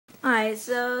Alright,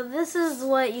 so this is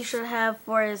what you should have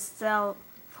for a stealth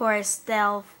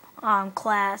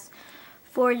class.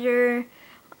 For your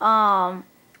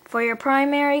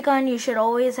primary gun, you should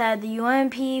always have the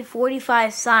UMP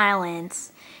 45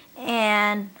 silence.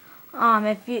 And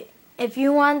if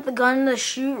you want the gun to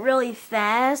shoot really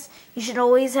fast, you should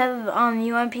always have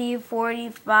UMP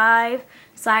 45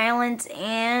 silence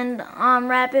and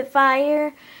rapid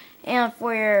fire. And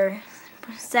for your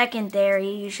secondary,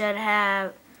 you should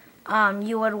have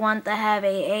you would want to have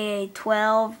a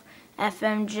AA-12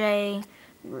 FMJ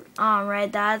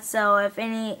red dot. So if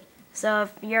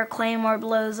your claymore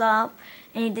blows up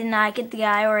and you did not get the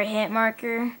eye or a hit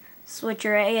marker, switch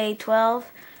your AA-12.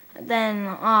 Then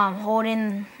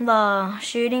holding the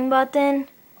shooting button,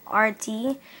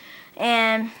 RT,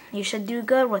 and you should do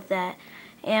good with that.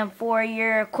 And for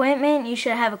your equipment, you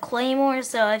should have a claymore.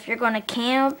 So if you're going to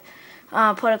camp,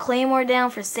 put a claymore down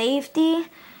for safety,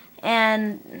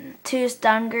 and 2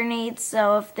 stun grenades.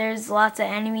 So if there's lots of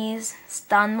enemies,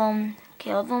 stun them,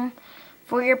 kill them.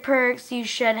 For your perks, you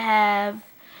should have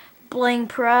Bling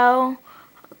Pro,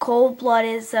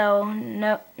 Cold-Blooded, so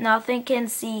nothing can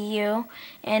see you,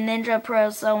 and Ninja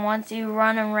Pro, so once you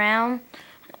run around,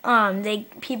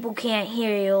 people can't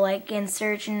hear you, like in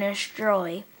Search and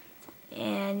Destroy.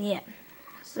 And yeah,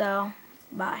 so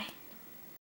bye.